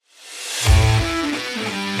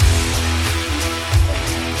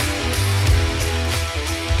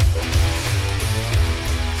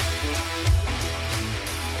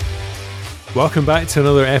Welcome back to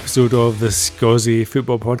another episode of the Scozzie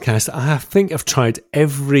Football Podcast. I think I've tried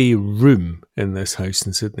every room in this house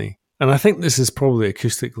in Sydney, and I think this is probably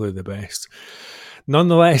acoustically the best.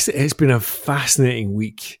 Nonetheless, it's been a fascinating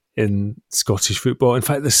week in Scottish football. In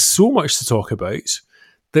fact, there's so much to talk about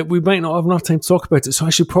that we might not have enough time to talk about it, so I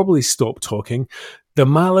should probably stop talking. The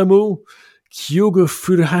Malamo, Kyogo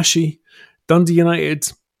Furuhashi, Dundee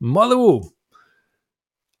United, Motherwell,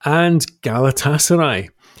 and Galatasaray.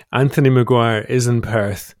 Anthony Maguire is in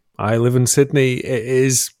Perth. I live in Sydney.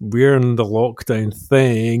 We're in the lockdown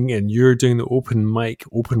thing, and you're doing the open mic,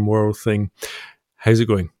 open world thing. How's it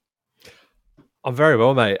going? I'm very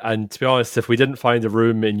well, mate. And to be honest, if we didn't find a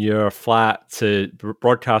room in your flat to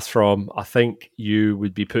broadcast from, I think you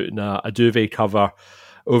would be putting a duvet cover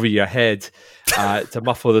over your head to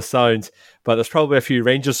muffle the sound. But there's probably a few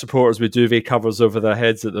Rangers supporters with duvet covers over their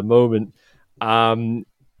heads at the moment.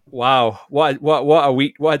 Wow, what a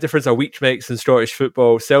week! What a difference a week makes in Scottish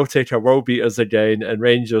football. Celtic are world beaters again, and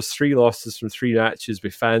Rangers 3 losses from 3 matches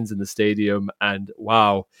with fans in the stadium. And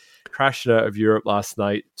wow, crashing out of Europe last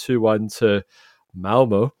night, 2-1 to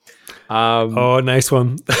Malmo. Nice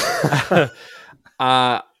one.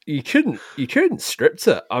 You couldn't script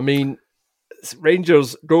it. I mean,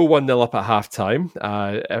 Rangers go 1-0 up at half time.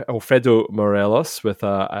 Alfredo Morelos with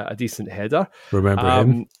a decent header. Remember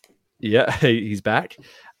him? Yeah, he's back.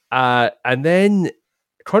 And then,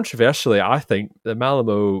 controversially, I think the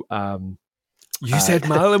Malamo... You said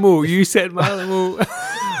Malamo.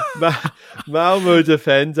 Malmo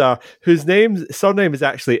defender, whose surname is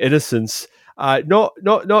actually Innocence.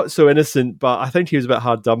 Not so innocent, but I think he was a bit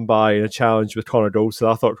hard done by in a challenge with Connor Dawson.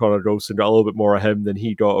 I thought Connor Dawson got a little bit more of him than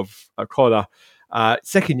he got of Connor.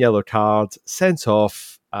 Second yellow card, sent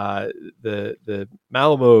off. The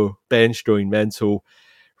Malamo bench going mental.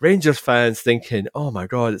 Rangers fans thinking, oh my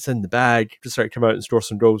God, it's in the bag. Just right, come out and score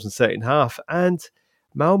some goals in the second half. And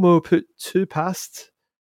Malmo put 2 past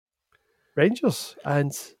Rangers.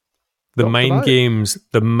 And the mind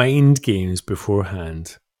games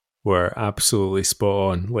beforehand were absolutely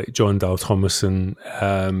spot on. Like Jon Dahl, Danish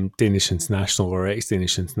international or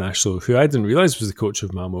ex-Danish international, who I didn't realise was the coach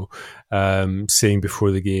of Malmo, saying before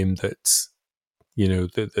the game that, you know,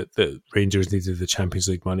 that Rangers needed the Champions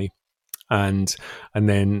League money. And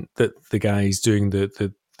then the guys doing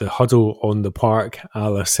the huddle on the park a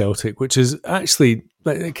la Celtic, which is actually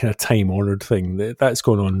like a kind of time-honoured thing. That's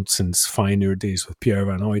gone on since Feyenoord days with Pierre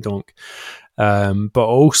Van Hooijdonk. But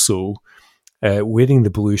also wearing the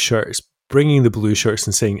blue shirts, bringing the blue shirts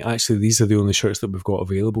and saying, actually, these are the only shirts that we've got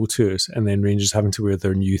available to us. And then Rangers having to wear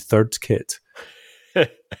their new third kit.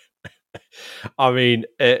 I mean,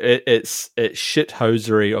 it's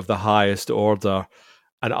shithousery of the highest order.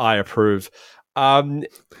 And I approve. A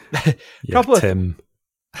couple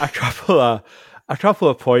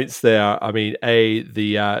of points there. I mean,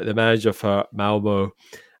 the manager for Malmo,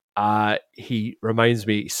 he reminds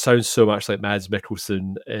me. He sounds so much like Mads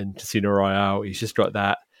Mikkelsen in Casino Royale. He's just got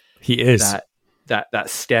that. He is that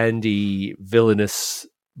Scandi villainous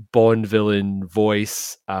Bond villain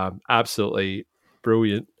voice. Absolutely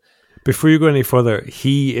brilliant. Before you go any further,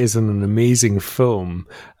 he is in an amazing film,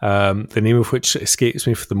 the name of which escapes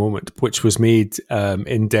me for the moment, which was made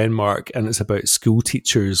in Denmark, and it's about school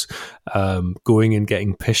teachers going and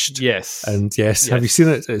getting pished. Yes. And yes, have you seen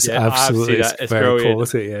it? It's absolutely it's very brilliant.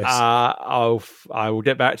 quality. Yes. I will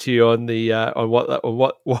get back to you on the on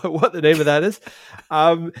what the name of that is,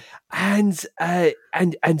 and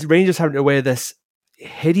Rangers having to wear this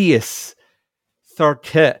hideous third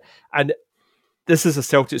kit. And this is a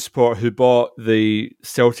Celtic supporter who bought the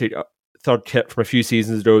Celtic third kit from a few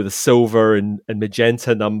seasons ago, the silver and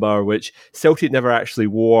magenta number, which Celtic never actually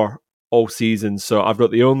wore all season. So I've got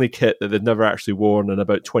the only kit that they've never actually worn in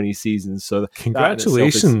about 20 seasons. So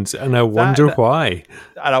congratulations, and I wonder why.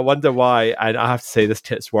 And I wonder why. And I have to say, this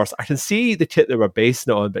kit's worse. I can see the kit they were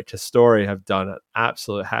basing it on, but Castory have done an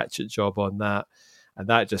absolute hatchet job on that, and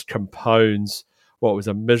that just compounds what was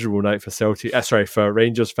a miserable night for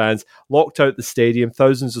Rangers fans. Locked out the stadium,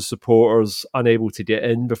 thousands of supporters unable to get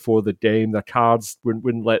in before the game. Their cards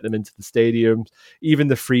wouldn't let them into the stadium. Even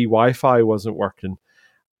the free Wi-Fi wasn't working.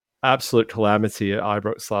 Absolute calamity at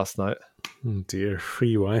Ibrox last night. Oh dear,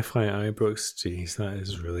 free Wi-Fi at Ibrox. Jeez, that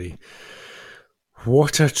is really...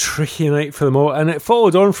 What a tricky night for them all. And it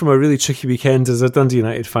followed on from a really tricky weekend. As a Dundee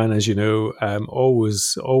United fan, as you know,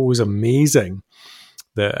 always amazing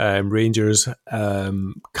that Rangers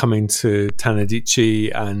coming to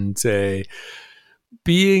Tanadici and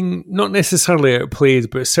being not necessarily outplayed,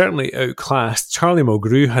 but certainly outclassed. Charlie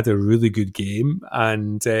Mulgrew had a really good game,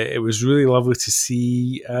 and it was really lovely to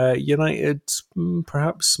see United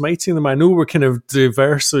perhaps smiting them. I know we're kind of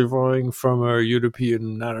diversifying from our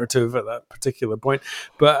European narrative at that particular point,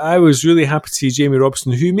 but I was really happy to see Jamie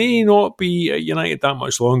Robson, who may not be at United that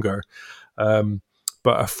much longer,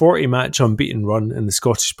 but a 40-match unbeaten run in the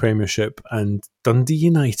Scottish Premiership, and Dundee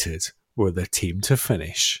United were the team to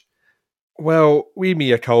finish. Well, we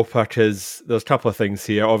mea culpa, because there's a couple of things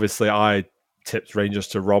here. Obviously, I tipped Rangers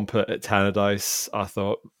to romp it at Tannadice. I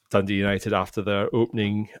thought Dundee United, after their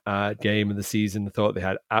opening game of the season, thought they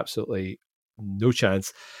had absolutely no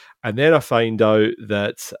chance. And then I find out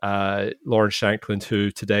that Lawrence Shankland, who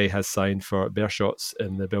today has signed for Beerschot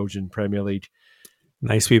in the Belgian Premier League.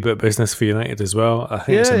 Nice wee bit of business for United as well. I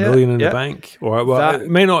think it's $1 million in the bank. Or, well, it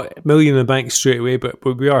may not $1 million in the bank straight away, but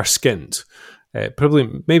we are skint. Probably,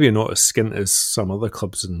 maybe not as skint as some other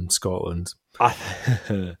clubs in Scotland. I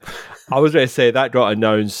was going to say that got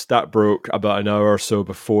announced, that broke about an hour or so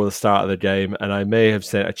before the start of the game, and I may have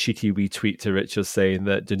sent a cheeky wee tweet to Richard saying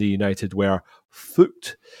that Dundee United were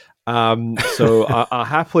foot. So I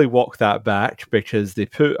happily walk that back, because they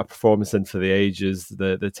put a performance in for the ages.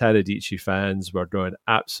 The Tannadice fans were going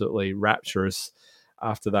absolutely rapturous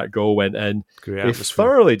after that goal went in. They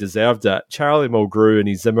thoroughly deserved it. Charlie Mulgrew and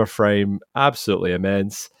his Zimmer frame, absolutely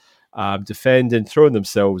immense. Defending, throwing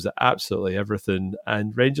themselves at absolutely everything.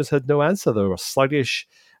 And Rangers had no answer. They were sluggish.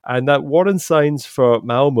 And that warning signs for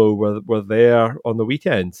Malmo were there on the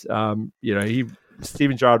weekend.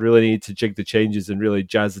 Steven Gerrard really needed to jig the changes and really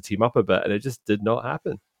jazz the team up a bit, and it just did not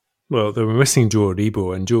happen. Well, they were missing Joe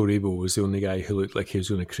Aribo, and Joe Aribo was the only guy who looked like he was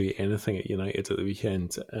going to create anything at United at the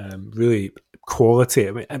weekend. Really quality.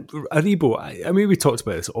 I mean, Aribo, I mean, we talked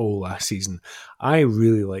about this all last season. I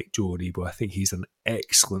really like Joe Aribo. I think he's an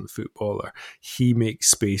excellent footballer. He makes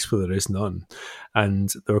space where there is none.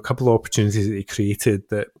 And there were a couple of opportunities that he created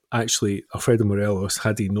that actually Alfredo Morelos,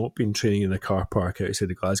 had he not been training in a car park outside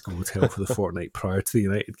the Glasgow hotel for the fortnight prior to the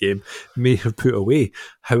United game, may have put away.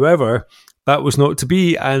 However, that was not to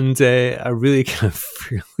be, and I really kind of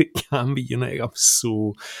feel it can be United. I'm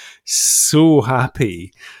so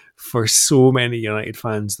happy for so many United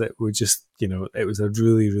fans that were just, it was a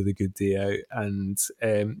really, really good day out, and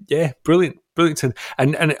brilliant.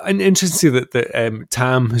 And interesting that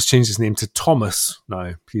Tam has changed his name to Thomas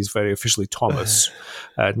now. He's very officially Thomas.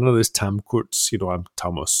 None of this Tam Courts, I'm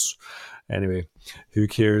Thomas. Anyway, who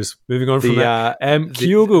cares? Moving on from that.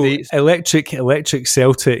 Kyogo, electric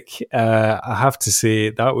Celtic. I have to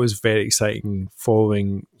say that was very exciting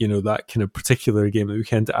following, that kind of particular game of the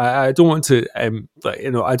weekend. I don't want to,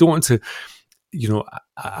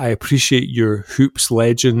 I appreciate your hoops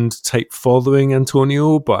legend type following,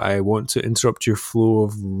 Antonio, but I want to interrupt your flow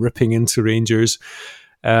of ripping into Rangers.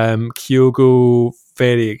 Kyogo,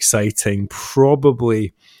 very exciting.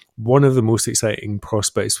 Probably one of the most exciting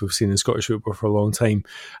prospects we've seen in Scottish football for a long time.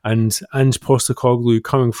 And Ange Postecoglou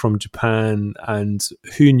coming from Japan, and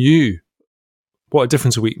who knew what a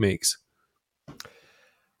difference a week makes?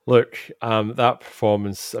 Look, that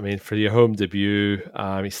performance, for your home debut,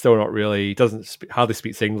 he's still not really, he doesn't hardly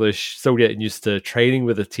speaks English, still getting used to training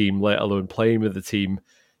with the team, let alone playing with the team,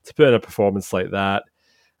 to put in a performance like that.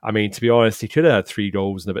 To be honest, he could have had 3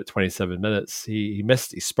 goals in about 27 minutes. He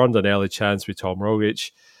spurned an early chance with Tom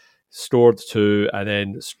Rogic, scored 2, and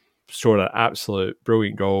then scored an absolute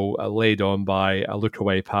brilliant goal, laid on by a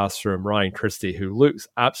look-away pass from Ryan Christie, who looks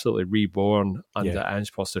absolutely reborn under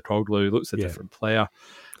Ange Postecoglou, looks a different player.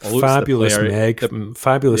 Fabulous Meg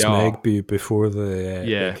before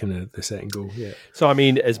the kind of the second goal. Yeah. So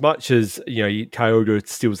as much as Kyogo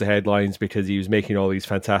steals the headlines because he was making all these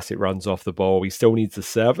fantastic runs off the ball, he still needs the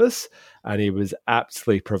service, and he was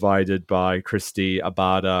aptly provided by Christie,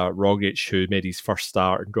 Abada, Rogic, who made his first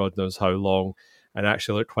start in God knows how long, and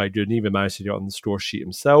actually looked quite good, and even managed to get on the score sheet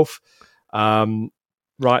himself.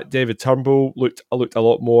 Right, David Turnbull looked a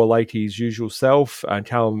lot more like his usual self, and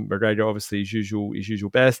Callum McGregor obviously his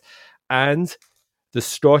usual best, and the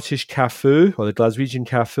Scottish Cafu, or the Glaswegian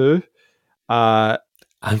Cafu,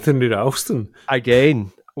 Anthony Ralston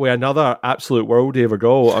again with another absolute worldie of a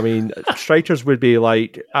goal. Strikers would be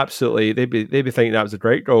like absolutely, they'd be thinking that was a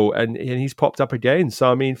great goal, and he's popped up again.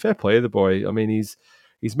 So fair play to the boy.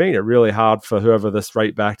 He's making it really hard for whoever this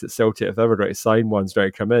right back at Celtic, if they're ever going to sign one's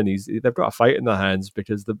going to come in. They've got a fight in their hands,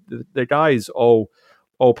 because the guy's all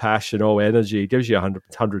passion, all energy. He gives you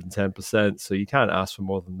 110%, so you can't ask for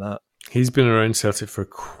more than that. He's been around Celtic for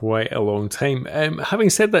quite a long time.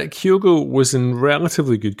 Having said that, Kyogo was in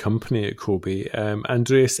relatively good company at Kobe.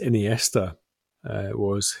 Andreas Iniesta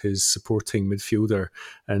was his supporting midfielder,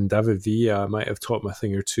 and David Villa might have taught him a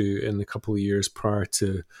thing or two in the couple of years prior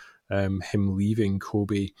to him leaving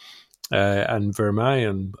Kobe. And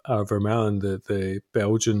Vermaelen, the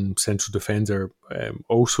Belgian central defender,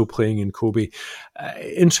 also playing in Kobe.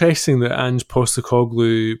 Interesting that Ange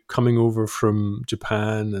Postecoglou coming over from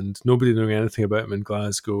Japan and nobody knowing anything about him in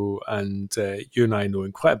Glasgow, and you and I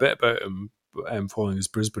knowing quite a bit about him following his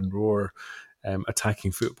Brisbane Roar,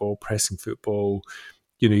 attacking football, pressing football.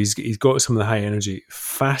 He's got some of the high energy.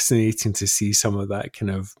 Fascinating to see some of that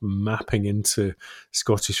kind of mapping into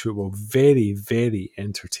Scottish football. Very, very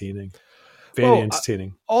entertaining. Very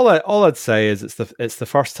entertaining. All I'd say is it's the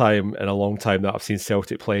first time in a long time that I've seen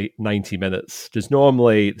Celtic play 90 minutes. Because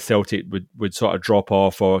normally Celtic would sort of drop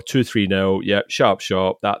off or 2-3-0, yeah, shut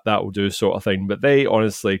up, that will do sort of thing. But they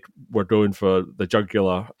honestly were going for the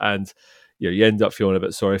jugular, and you end up feeling a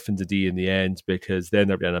bit sorry for Ndidi in the end, because they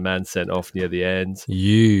end up getting a man sent off near the end.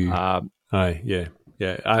 They were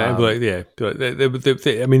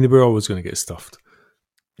always going to get stuffed.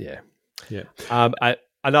 Yeah.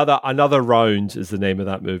 Another Round is the name of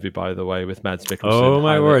that movie, by the way, with Mads Mikkelsen. Oh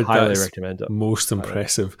my word! Highly recommend it. Most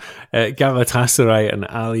impressive. Galatasaray and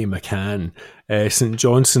Ali McCann, St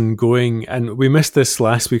Johnstone going, and we missed this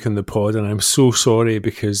last week on the pod, and I'm so sorry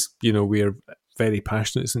because we are very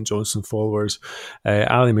passionate St Johnstone followers.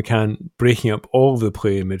 Ali McCann breaking up all the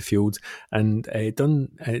play in midfield, and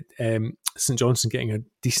St Johnstone getting a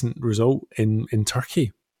decent result in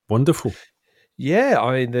Turkey. Wonderful. Yeah,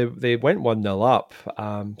 I mean, they went 1-0 up,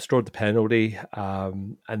 scored the penalty,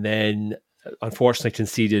 and then unfortunately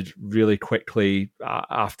conceded really quickly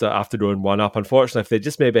after going 1 up. Unfortunately, if they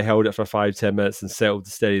just maybe held it for 5-10 minutes and settled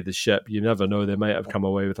to steady the ship, you never know, they might have come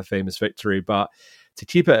away with a famous victory. But to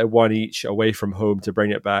keep it at 1 each away from home, to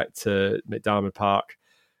bring it back to McDiarmid Park,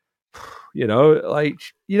 you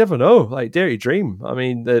never know, dirty dream. I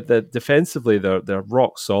mean, the defensively they're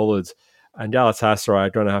rock solid, and Galatasaray are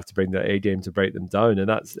going to have to bring their A game to break them down, and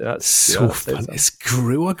that's so fun. It's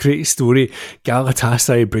great. What a great story!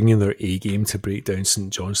 Galatasaray bringing their A game to break down St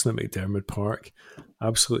Johnstone at McDiarmid Park.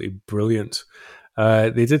 Absolutely brilliant.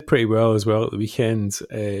 They did pretty well as well at the weekend,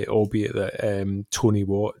 albeit that Tony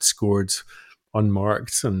Watt scored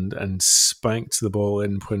unmarked and spanked the ball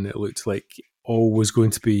in when it looked like all was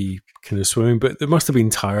going to be kind of swimming. But they must have been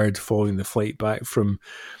tired following the flight back from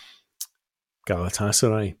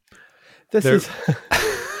Galatasaray. This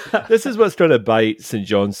is what's going to bite St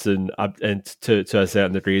Johnstone and to a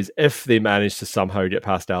certain degree, is if they manage to somehow get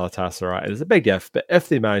past Galatasaray. And it's a big if, but if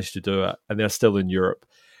they manage to do it and they're still in Europe,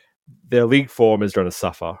 their league form is going to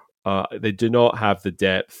suffer. They do not have the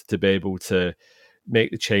depth to be able to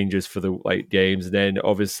make the changes for the games. And then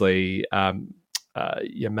obviously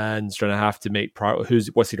your man's going to have to make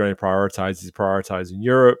what's he going to prioritize? Is he prioritizing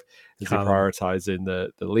Europe? Is he prioritizing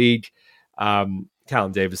the league?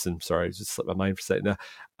 Callum Davison, sorry, just slipped my mind for a second there.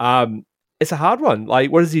 It's a hard one.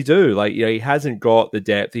 What does he do? He hasn't got the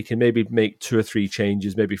depth. He can maybe make 2 or 3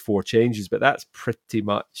 changes, maybe 4 changes, but that's pretty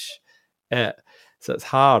much it. So it's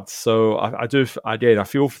hard. So I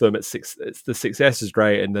feel for them. It's the success is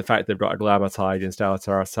great, and the fact they've got a glamour tie against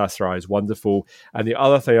Galatasaray is wonderful. And the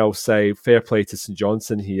other thing I'll say, fair play to St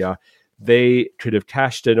Johnstone here. They could have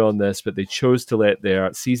cashed in on this, but they chose to let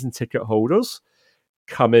their season ticket holders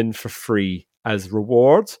come in for free as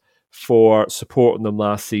reward for supporting them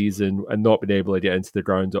last season and not being able to get into the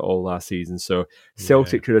ground at all last season. So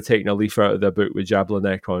Celtic could have taken a leaf out of their book with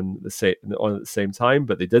Jablanek on at the same time,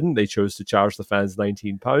 but they didn't. They chose to charge the fans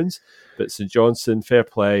 £19. But St Johnstone, fair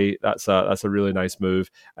play. That's a really nice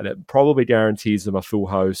move, and it probably guarantees them a full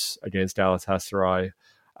house against Galatasaray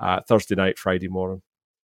Thursday night, Friday morning.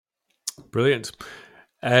 Brilliant.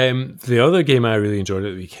 The other game I really enjoyed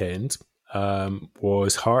at the weekend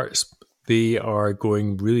was Hearts. They are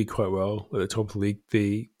going really quite well at the top of the league.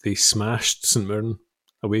 They smashed St Mirren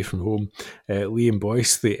away from home. Liam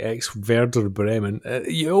Boyce, the ex-Werder Bremen.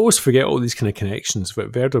 You always forget all these kind of connections,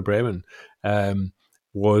 but Werder Bremen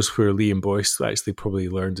was where Liam Boyce actually probably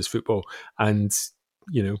learned his football. And,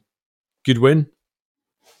 good win.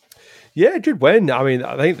 Yeah, good win. I mean,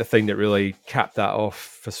 I think the thing that really capped that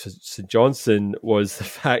off for St Johnstone was the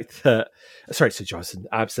fact that, St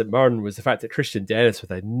Mirren, was the fact that Christian Dennis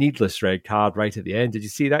with a needless red card right at the end. Did you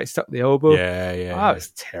see that? He stuck the elbow. Yeah. That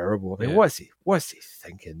was terrible. I mean, what's he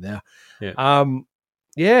thinking there? Yeah. I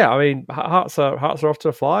mean, Hearts are off to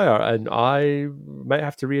a flyer, and I might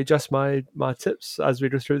have to readjust my tips as we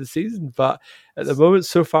go through the season. But at the moment,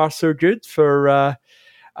 so far so good for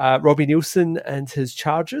Robbie Nielsen and his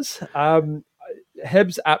Chargers.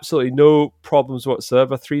 Hibs, absolutely no problems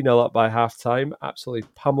whatsoever. 3-0 up by half time, absolutely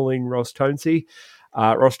pummeling Ross County.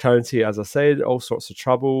 Ross County, as I said, all sorts of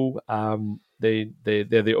trouble. They're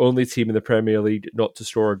the only team in the Premier League not to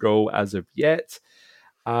score a goal as of yet.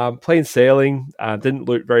 Plain sailing, didn't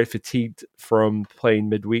look very fatigued from playing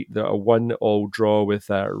midweek. A 1-1 draw with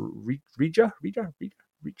Rijeka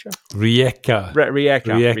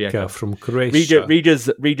from Croatia. Riga's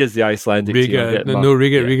the Icelandic team.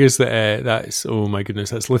 Riga's that's, oh my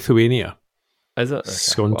goodness, that's Lithuania. Is it? Okay.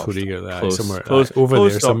 Skonto Riga, somewhere close, over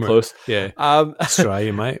close, there somewhere. Close. Yeah. Let's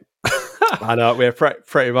try, mate. I know, we're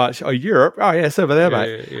pretty much Europe. Oh yes, over there,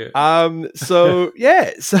 mate. Yeah. So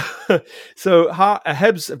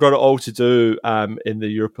Hibs have got it all to do in the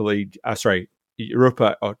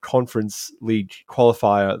Europa Conference League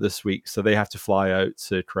qualifier this week. So they have to fly out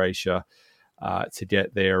to Croatia to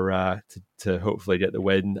get their to hopefully get the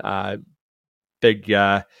win. Big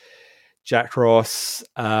Jack Ross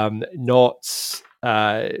not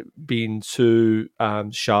being too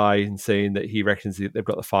shy and saying that he reckons they've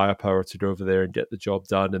got the firepower to go over there and get the job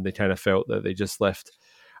done, and they kind of felt that they just left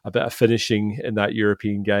a bit of finishing in that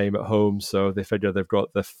European game at home, so they figure they've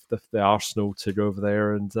got the arsenal to go over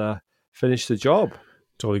there and finish the job.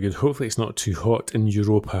 Jolly good. Hopefully it's not too hot in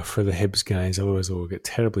Europa for the Hibs guys, otherwise they'll get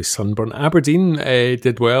terribly sunburned. Aberdeen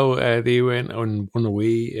did well. They went on one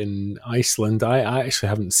away in Iceland. I actually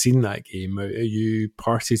haven't seen that game. Are you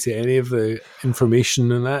party to any of the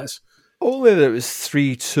information in that? Only that it was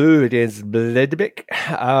 3-2 against Bledebik.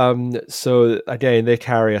 So again, they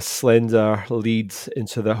carry a slender lead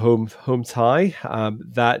into the home tie.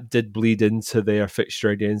 That did bleed into their fixture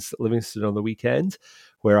against Livingston on the weekend,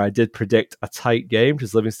 where I did predict a tight game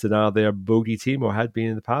because Livingston are their bogey team, or had been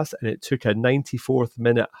in the past, and it took a 94th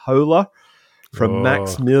minute howler from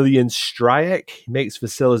Maximilian Stryek. He makes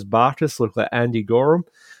Vasilis Barkas look like Andy Gorham.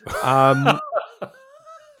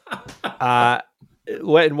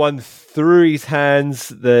 Letting one through his hands.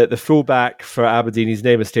 The fullback for Aberdeen, his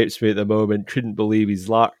name escapes me at the moment, couldn't believe his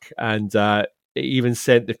luck, and it even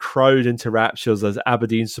sent the crowd into raptures as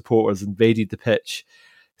Aberdeen supporters invaded the pitch.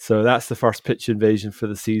 So that's the first pitch invasion for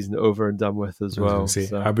the season over and done with as well.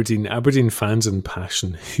 So. Aberdeen fans and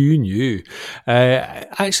passion. Who knew?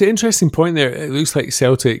 Actually, interesting point there. It looks like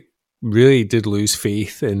Celtic really did lose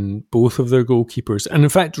faith in both of their goalkeepers. And in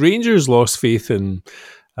fact, Rangers lost faith in,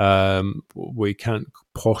 we can't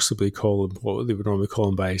possibly call him what they would normally call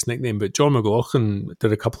him by his nickname, but John McLaughlin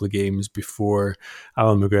did a couple of games before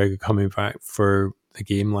Alan McGregor coming back for the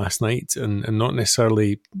game last night and not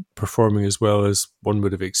necessarily performing as well as one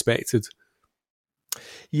would have expected.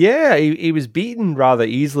 Yeah, he was beaten rather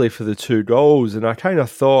easily for the 2 goals, and I kind of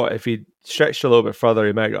thought if he stretched a little bit further,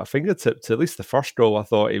 he might got a fingertip to at least the first goal. I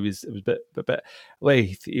thought it was a bit. Well,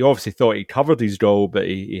 he obviously thought he covered his goal, but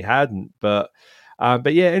he hadn't. But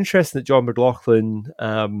yeah, interesting that John McLaughlin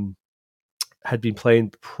had been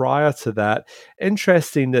playing prior to that.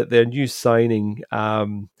 Interesting that their new signing.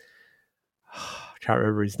 Can't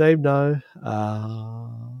remember his name now.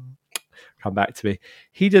 Come back to me.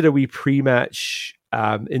 He did a wee pre-match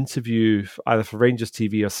interview either for Rangers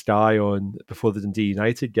TV or Sky on before the Dundee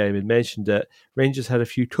United game, and mentioned that Rangers had a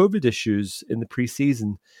few COVID issues in the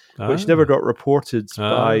pre-season, which never got reported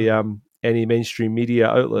by any mainstream media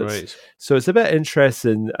outlets. Right. So it's a bit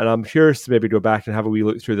interesting, and I'm curious to maybe go back and have a wee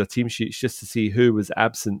look through the team sheets just to see who was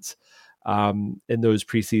absent in those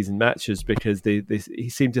preseason matches, because he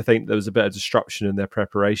seemed to think there was a bit of disruption in their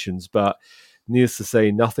preparations, but needless to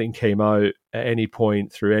say, nothing came out at any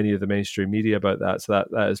point through any of the mainstream media about that. So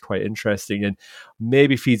that is quite interesting, and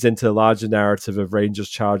maybe feeds into the larger narrative of Rangers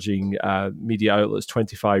charging media outlets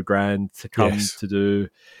 25 grand to come to do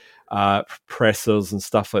pressers and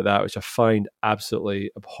stuff like that, which I find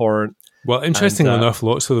absolutely abhorrent. Well, interestingly enough,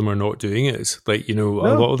 lots of them are not doing it. Like, a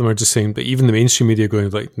lot of them are just saying, but even the mainstream media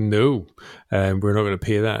going like, no, we're not going to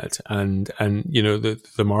pay that. And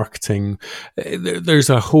the marketing,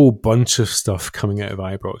 there's a whole bunch of stuff coming out of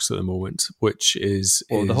Ibrox at the moment, which is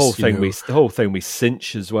the whole thing we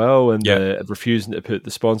cinch as well, and the refusing to put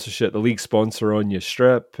the league sponsor on your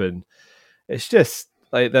strip, and it's just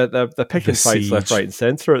like they're picking fights left, right, and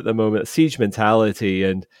centre at the moment. Siege mentality,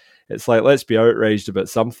 and it's like, let's be outraged about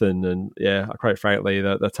something. And yeah, quite frankly,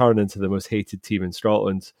 they're turning into the most hated team in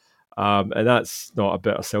Scotland. And that's not a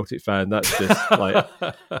bitter Celtic fan. That's just like,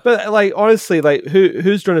 but like, honestly, like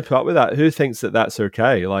who's going to put up with that? Who thinks that that's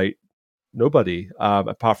okay? Like nobody,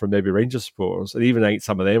 apart from maybe Rangers supporters. And even like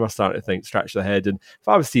some of them are starting to scratch their head. And if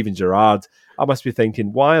I was Stephen Gerrard, I must be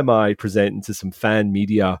thinking, why am I presenting to some fan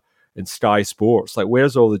media in Sky Sports? Like,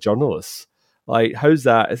 where's all the journalists? Like, how's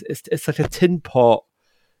that? It's like a tin pot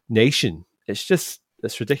nation. It's just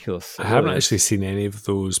It's ridiculous. I haven't actually seen any of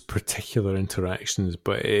those particular interactions,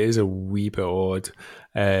 but it is a wee bit odd.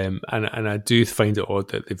 And I do find it odd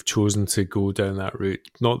that they've chosen to go down that route.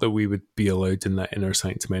 Not that we would be allowed in that inner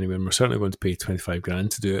sanctum anyway, and we're certainly going to pay 25 grand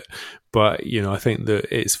to do it. But, I think that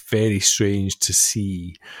it's very strange to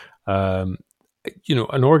see, an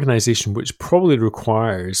organisation which probably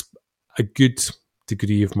requires a good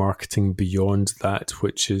degree of marketing beyond that,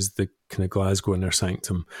 which is the kind of Glasgow inner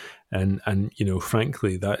sanctum, and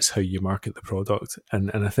frankly, that's how you market the product. And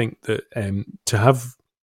I think that to have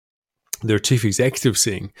their chief executive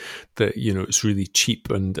saying that it's really cheap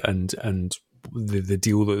and the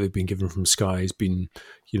deal that they've been given from Sky has been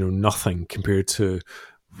nothing compared to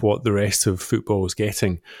what the rest of football is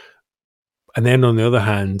getting, and then on the other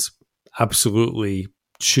hand, absolutely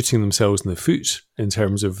shooting themselves in the foot in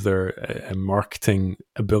terms of their marketing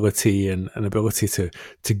ability and ability to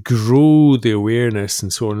grow the awareness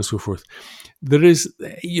and so on and so forth. There is,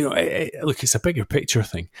 look, it's a bigger picture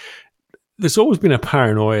thing. There's always been a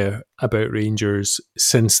paranoia about Rangers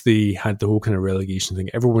since they had the whole kind of relegation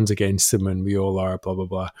thing. Everyone's against them and we all are, blah, blah,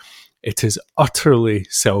 blah. It is utterly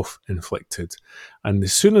self-inflicted. And the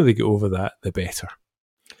sooner they get over that, the better.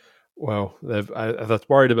 Well, if they're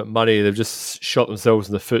worried about money, they've just shot themselves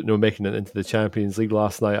in the foot, making it into the Champions League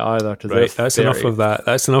last night either. Right, that's enough of that.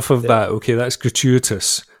 That's enough of that. Okay, that's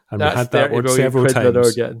gratuitous. And we had that word several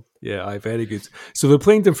times. Yeah, very good. So they're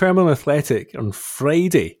playing Dunfermline Athletic on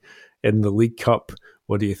Friday in the League Cup.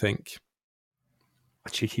 What do you think? A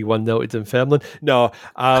cheeky 1-0 to Dunfermline. No,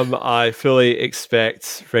 I fully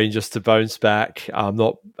expect Rangers to bounce back. I'm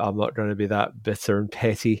not going to be that bitter and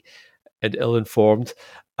petty and ill-informed.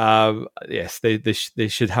 Yes, they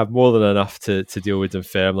should have more than enough to deal with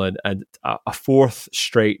Dunfermline, and a fourth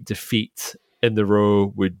straight defeat in the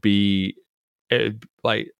row would be I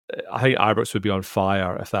think Ibrox would be on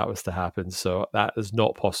fire if that was to happen. So that is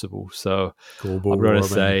not possible. So I'm going to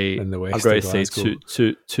say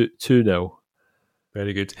 2-0.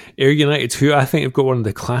 Very good. Ayr United, who I think have got one of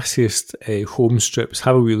the classiest home strips.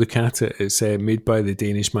 Have a wee look at it. It's made by the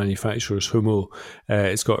Danish manufacturers Hummel.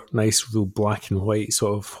 It's got nice real black and white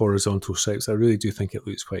sort of horizontal stripes. I really do think it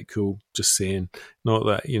looks quite cool. Just saying. Not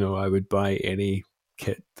that, I would buy any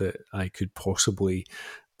kit that I could possibly,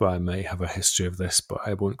 but I might have a history of this, but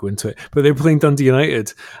I won't go into it. But they're playing Dundee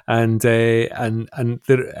United, and Ayr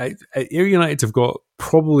United have got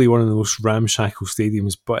probably one of the most ramshackle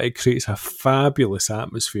stadiums, but it creates a fabulous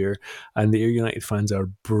atmosphere, and the Ayr United fans are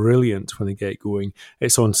brilliant when they get going.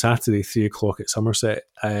 It's on Saturday, 3:00 at Somerset.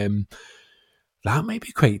 That might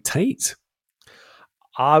be quite tight.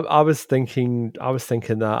 I was thinking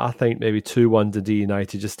that. I think maybe 2-1 Dundee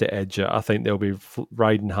United just to edge it. I think they'll be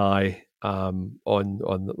riding high on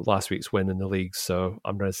last week's win in the league, so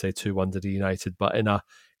I'm going to say 2-1 Dundee United, but in a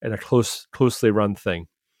closely run thing.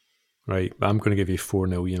 Right, I'm going to give you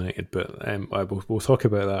 4-0 United, but we'll talk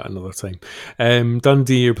about that another time.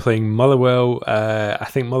 Dundee are playing Motherwell. I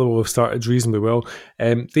think Motherwell have started reasonably well.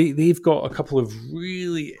 They've got a couple of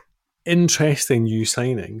really interesting new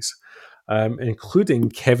signings, including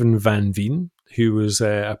Kevin Van Veen, who was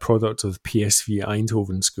a product of PSV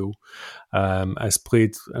Eindhoven school, has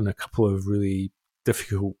played in a couple of really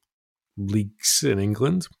difficult leagues in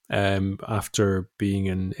England after being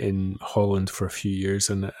in Holland for a few years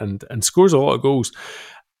and scores a lot of goals.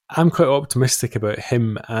 I'm quite optimistic about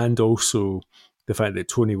him, and also the fact that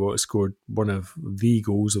Tony Watt scored one of the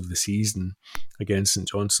goals of the season against St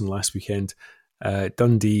Johnstone last weekend.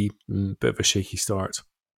 Dundee, bit of a shaky start.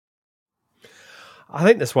 I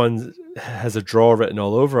think this one has a draw written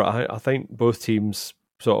all over it. I think both teams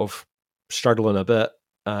sort of struggling a bit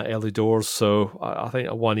early doors, so I think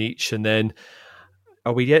a one each. And then,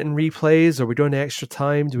 are we getting replays? Are we doing extra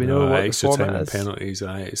time? Do we know what extra the format time is? And penalties?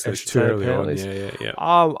 It's like too early penalties. On. Yeah.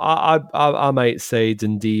 I might say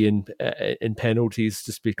Dundee in penalties,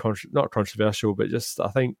 just be not controversial, but I just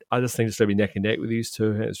think it's going to be neck and neck with these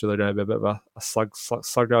two. It's really going to be a bit of a slug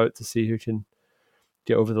out to see who can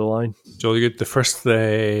get over the line. Jolly good. The first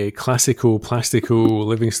Classico Plastico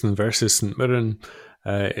Livingston versus St Mirren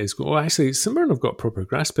is going. Oh, actually, St Mirren have got proper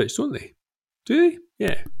grass pitch, don't they? Do they?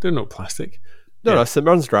 Yeah, they're not plastic. No, St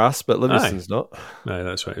Mirren's grass, but Livingston's not. No,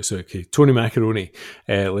 that's right. So, okay. Tony Macaroni,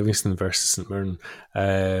 Livingston versus St Mirren.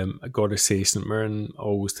 I got to say, St Mirren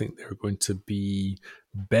always think they're going to be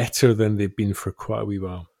better than they've been for quite a wee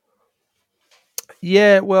while.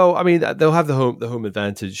 Yeah, well, I mean, they'll have the home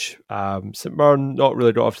advantage. St Mirren not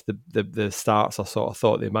really got off to the starts I sort of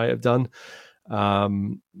thought they might have done.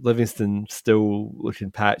 Livingston still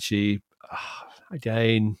looking patchy.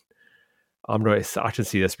 Again, I can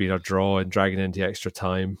see this being a draw and dragging into extra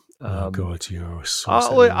time. Oh God, you're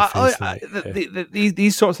so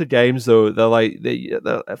these sorts of games, though,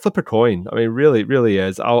 they're flip a coin. I mean, really, really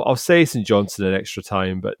is. I'll say St Johnstone in extra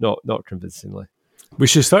time, but not convincingly. We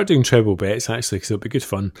should start doing treble bets, actually, because it'll be good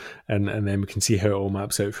fun, and then we can see how it all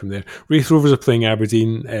maps out from there. Raith Rovers are playing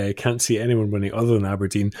Aberdeen. Can't see anyone winning other than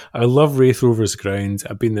Aberdeen. I love Raith Rovers ground.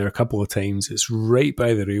 I've been there a couple of times. It's right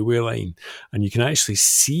by the railway line, and you can actually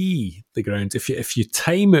see the ground. If you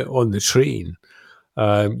time it on the train,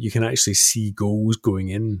 you can actually see goals going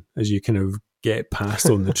in as you kind of get past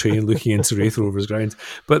on the train looking into Raith Rovers ground.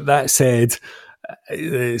 But that said,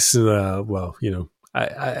 it's,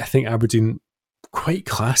 I think Aberdeen, quite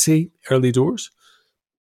classy early doors.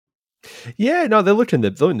 Yeah, no, they're looking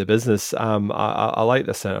the business. I like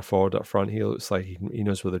the centre forward up front. He looks like he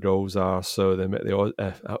knows where the goals are. So they met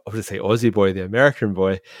I would say Aussie boy, the American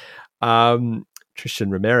boy, Christian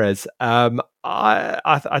Ramirez. Again,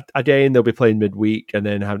 they'll be playing midweek and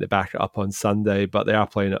then having to back it up on Sunday, but they are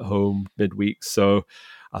playing at home midweek, so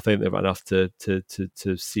I think they've got enough to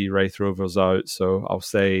see Raith Rovers out. So I'll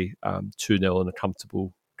say 2-0 and a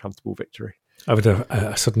comfortable victory. I would have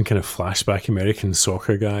a sudden kind of flashback American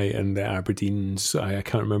soccer guy and the Aberdeens. I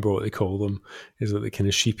can't remember what they call them. Is it the kind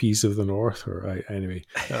of sheepies of the north? Or anyway,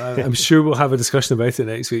 I'm sure we'll have a discussion about it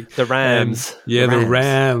next week. The Rams. The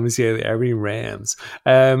Rams. Yeah, the Aberdeen Rams.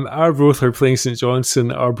 Arbroath are playing St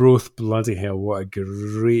Johnstone. Arbroath, bloody hell, what a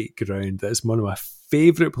great ground. That's one of my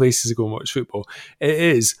favourite places to go and watch football. It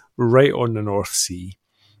is right on the North Sea.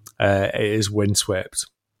 It is windswept.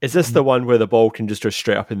 Is this the one where the ball can just go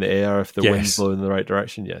straight up in the air if the wind's blowing in the right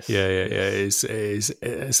direction? Yes. Yeah. It's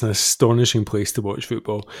an astonishing place to watch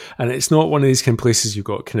football. And it's not one of these kind of places you've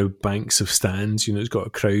got kind of banks of stands, it's got a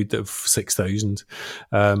crowd of 6,000.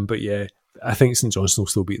 But yeah, I think St Johnstone will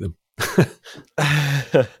still beat them.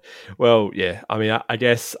 Well, yeah. I mean, I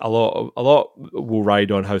guess a lot will ride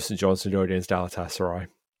on how St Johnstone go against Galatasaray.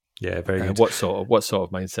 Yeah, very good. What sort of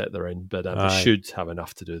mindset they're in, but they should have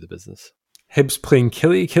enough to do the business. Hibs playing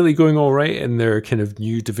Killie. Killie going all right in their kind of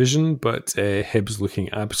new division, but Hibs looking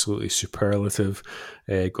absolutely superlative.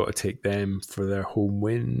 Got to take them for their home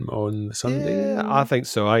win on Sunday. Yeah, I think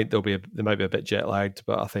so. They might be a bit jet lagged,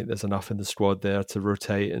 but I think there's enough in the squad there to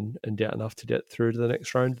rotate and get enough to get through to the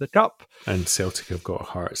next round of the Cup. And Celtic have got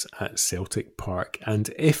hearts at Celtic Park.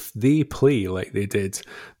 And if they play like they did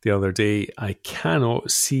the other day, I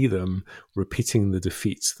cannot see them repeating the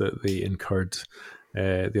defeats that they incurred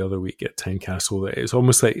the other week at Tynecastle. It's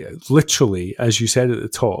almost like, literally, as you said at the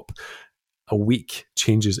top, a week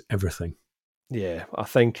changes everything. Yeah, I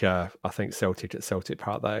think Celtic at Celtic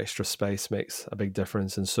Park, that extra space makes a big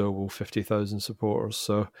difference, and so will 50,000 supporters.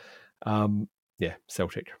 So,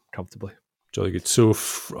 Celtic comfortably. Jolly good. So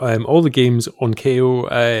all the games on KO,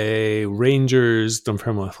 Rangers,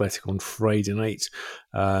 Dunfermline Athletic on Friday night,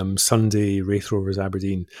 Sunday, Raith Rovers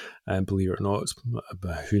Aberdeen, believe it or not,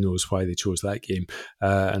 who knows why they chose that game,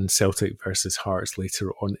 and Celtic versus Hearts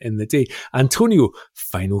later on in the day. Antonio,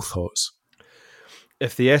 final thoughts.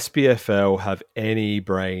 If the SPFL have any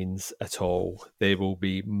brains at all, they will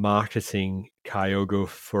be marketing Kyogo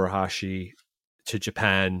Furuhashi to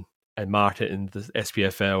Japan and marketing the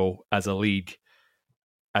SPFL as a league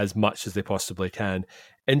as much as they possibly can.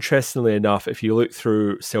 Interestingly enough, if you look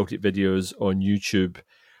through Celtic videos on YouTube,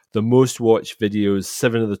 the most watched videos,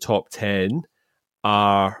 7 of the top 10,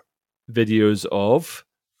 are videos of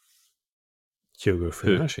Kyogo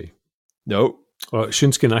Furuhashi. No.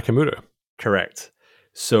 Shunsuke Nakamura. Correct.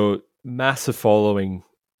 So massive following,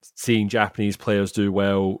 seeing Japanese players do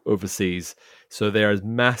well overseas. So there is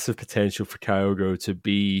massive potential for Kyogo to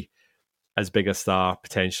be as big a star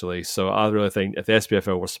potentially. So I really think if the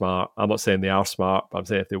SPFL were smart, I'm not saying they are smart, but I'm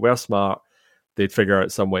saying if they were smart, they'd figure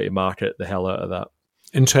out some way to market the hell out of that.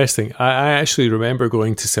 Interesting. I actually remember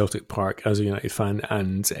going to Celtic Park as a United fan,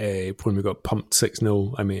 and when we got pumped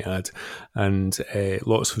 6-0, I may add, and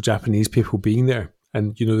lots of Japanese people being there.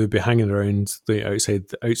 And, they'd be hanging around outside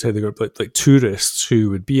the group, like tourists who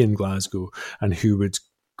would be in Glasgow and who would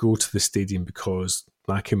go to the stadium because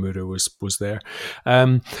Nakamura was there.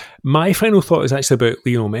 My final thought is actually about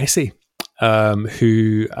Lionel Messi,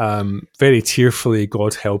 who very tearfully,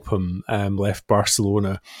 God help him, left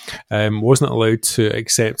Barcelona, wasn't allowed to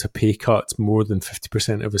accept a pay cut more than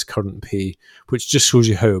 50% of his current pay, which just shows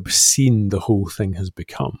you how obscene the whole thing has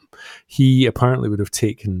become. He apparently would have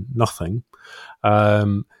taken nothing,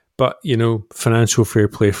 but financial fair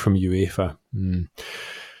play from UEFA.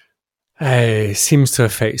 seems to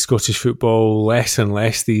affect Scottish football less and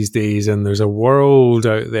less these days, and there's a world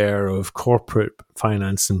out there of corporate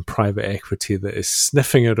finance and private equity that is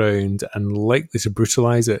sniffing around and likely to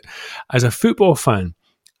brutalise it. As a football fan,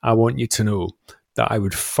 I want you to know that I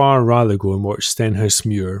would far rather go and watch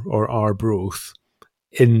Stenhousemuir or Arbroath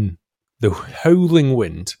in the howling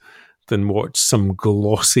wind than watch some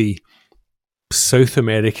glossy South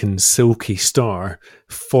American silky star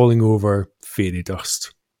falling over fairy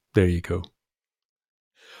dust. There you go.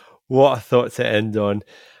 What a thought to end on.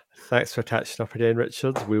 Thanks for catching up again,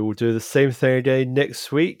 Richard. We will do the same thing again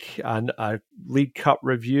next week, and a League Cup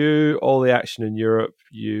review, all the action in Europe.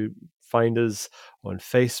 You find us on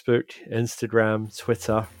Facebook, Instagram,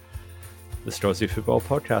 Twitter. The Scozzie Football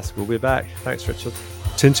Podcast. We'll be back. Thanks, Richard.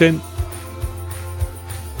 Chin chin.